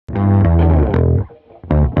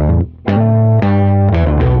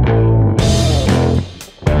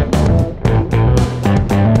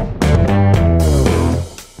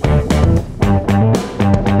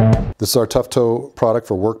This is our Tuff Toe product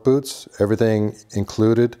for work boots. Everything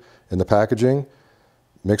included in the packaging.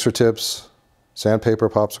 Mixer tips, sandpaper,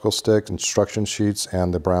 popsicle stick, instruction sheets,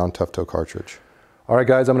 and the brown Tuff Toe cartridge. All right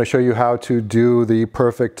guys, I'm going to show you how to do the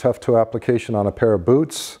perfect Tuff Toe application on a pair of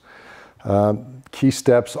boots. Key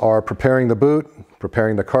steps are preparing the boot,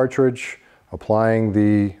 preparing the cartridge, applying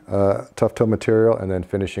the Tuff Toe material, and then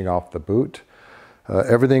finishing off the boot.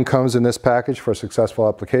 Everything comes in this package for a successful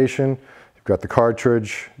application. You've got the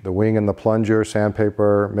cartridge, the wing and the plunger,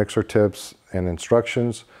 sandpaper, mixer tips, and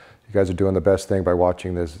instructions. You guys are doing the best thing by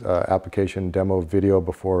watching this application demo video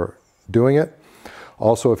before doing it.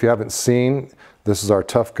 Also, if you haven't seen, this is our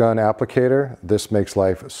Tuff Gun applicator. This makes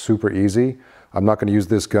life super easy. I'm not going to use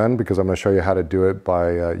this gun because I'm going to show you how to do it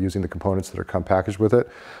by using the components that are come packaged with it.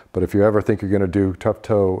 But if you ever think you're going to do Tuff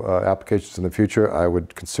Toe applications in the future, I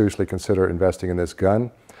would seriously consider investing in this gun.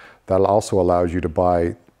 That also allows you to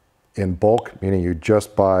buy in bulk, meaning you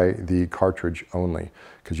just buy the cartridge only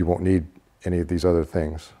because you won't need any of these other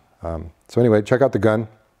things. So anyway, check out the gun.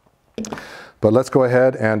 But let's go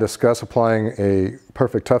ahead and discuss applying a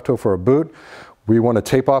perfect Tuff Toe for a boot. We want to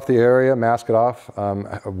tape off the area, mask it off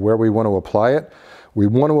where we want to apply it. We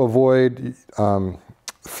want to avoid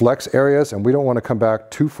flex areas, and we don't want to come back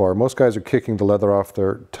too far. Most guys are kicking the leather off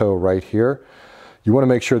their toe right here. You want to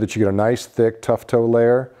make sure that you get a nice thick Tuff Toe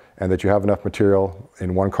layer and that you have enough material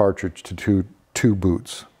in one cartridge to do two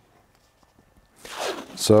boots.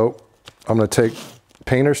 So I'm going to take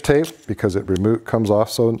painter's tape because it comes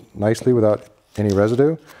off so nicely without any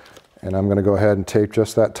residue. And I'm going to go ahead and tape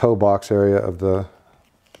just that toe box area of the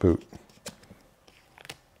boot.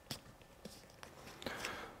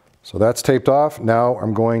 So that's taped off. Now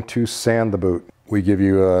I'm going to sand the boot. We give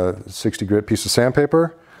you a 60 grit piece of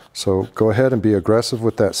sandpaper. So go ahead and be aggressive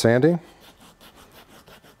with that sanding.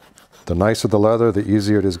 The nicer the leather, the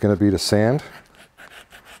easier it is going to be to sand.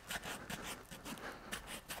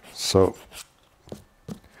 So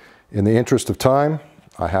in the interest of time,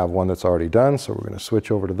 I have one that's already done, so we're going to switch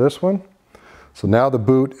over to this one. So now the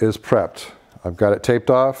boot is prepped. I've got it taped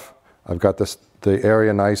off. I've got the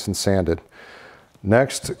area nice and sanded.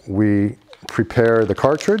 Next, we prepare the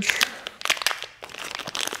cartridge.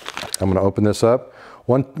 I'm going to open this up.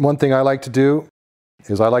 One thing I like to do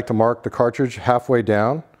is I like to mark the cartridge halfway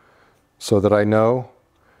down so that I know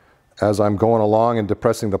as I'm going along and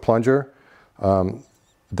depressing the plunger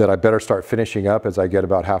that I better start finishing up as I get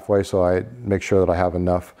about halfway, so I make sure that I have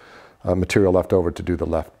enough material left over to do the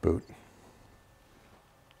left boot.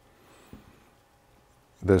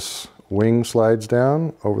 This wing slides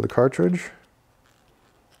down over the cartridge.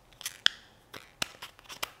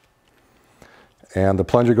 And the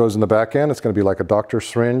plunger goes in the back end. It's going to be like a doctor's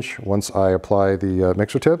syringe once I apply the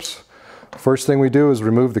mixer tips. First thing we do is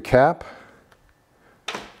remove the cap.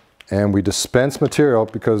 And we dispense material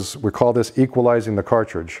because we call this equalizing the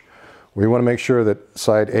cartridge. We want to make sure that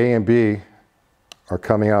side A and B are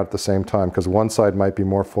coming out at the same time because one side might be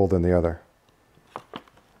more full than the other.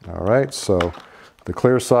 All right, so the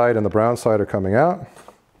clear side and the brown side are coming out.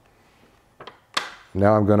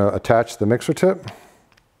 Now I'm going to attach the mixer tip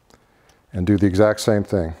and do the exact same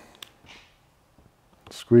thing.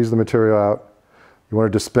 Squeeze the material out. You want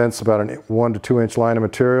to dispense about a 1 to 2 inch line of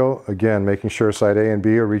material, again, making sure side A and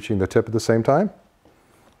B are reaching the tip at the same time.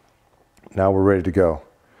 Now we're ready to go.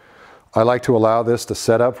 I like to allow this to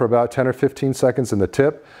set up for about 10 or 15 seconds in the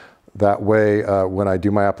tip. That way, when I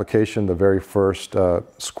do my application, the very first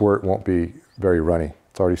squirt won't be very runny.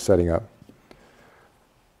 It's already setting up.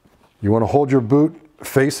 You want to hold your boot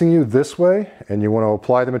facing you this way, and you want to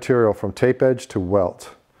apply the material from tape edge to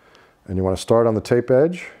welt. And you want to start on the tape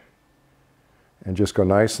edge and just go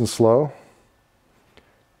nice and slow,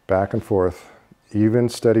 back and forth. Even,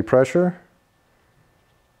 steady pressure,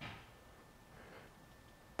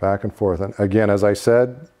 back and forth. And again, as I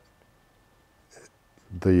said,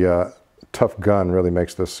 the Tuff Gun really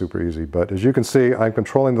makes this super easy. But as you can see, I'm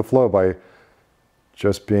controlling the flow by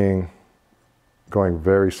just going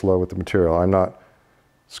very slow with the material. I'm not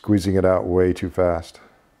squeezing it out way too fast.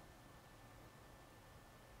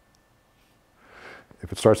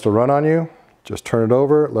 If it starts to run on you, just turn it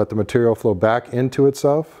over, let the material flow back into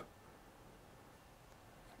itself,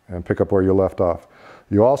 and pick up where you left off.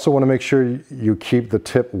 You also want to make sure you keep the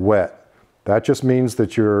tip wet. That just means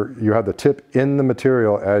that you have the tip in the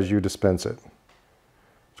material as you dispense it.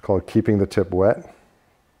 It's called keeping the tip wet.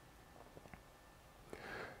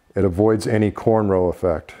 It avoids any cornrow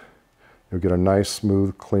effect. You'll get a nice,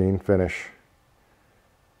 smooth, clean finish.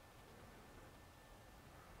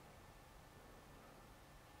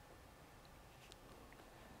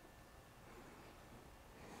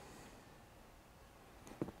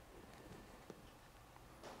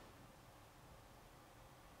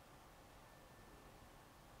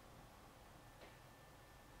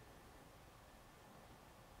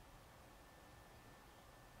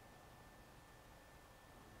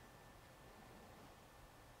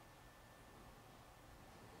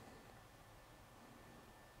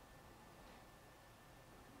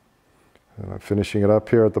 I'm finishing it up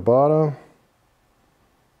here at the bottom.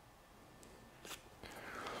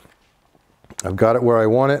 I've got it where I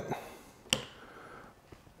want it.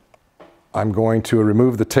 I'm going to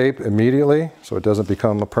remove the tape immediately so it doesn't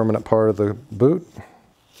become a permanent part of the boot.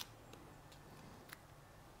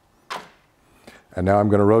 And now I'm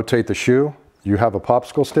going to rotate the shoe. You have a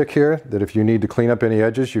popsicle stick here that if you need to clean up any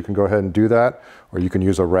edges, you can go ahead and do that. Or you can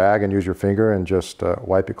use a rag and use your finger and just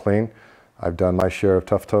wipe it clean. I've done my share of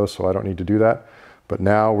Tuff Toe, so I don't need to do that. But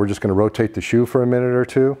now we're just going to rotate the shoe for a minute or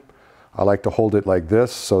two. I like to hold it like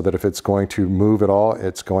this so that if it's going to move at all,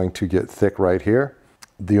 it's going to get thick right here.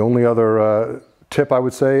 The only other tip I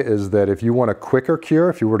would say is that if you want a quicker cure,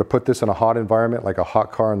 if you were to put this in a hot environment, like a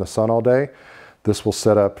hot car in the sun all day, this will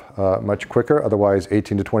set up much quicker. Otherwise,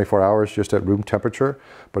 18 to 24 hours just at room temperature.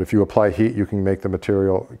 But if you apply heat, you can make the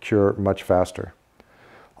material cure much faster.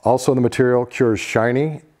 Also, the material cures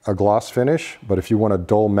shiny, a gloss finish. But if you want a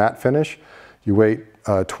dull matte finish, you wait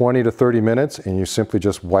 20 to 30 minutes and you simply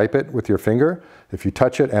just wipe it with your finger. If you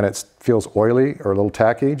touch it and it feels oily or a little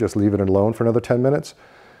tacky, just leave it alone for another 10 minutes.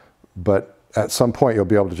 But at some point, you'll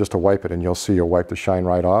be able to just wipe it and you'll see you'll wipe the shine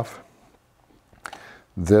right off.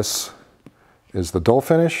 This is the dull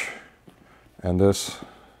finish, and this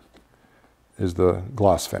is the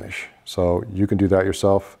gloss finish. So you can do that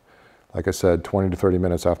yourself, like I said, 20 to 30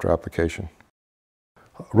 minutes after application.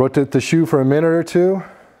 Rotate the shoe for a minute or two,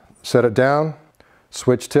 set it down,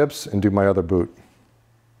 switch tips, and do my other boot.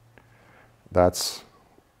 That's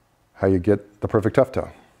how you get the perfect Tuff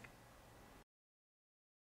Toe.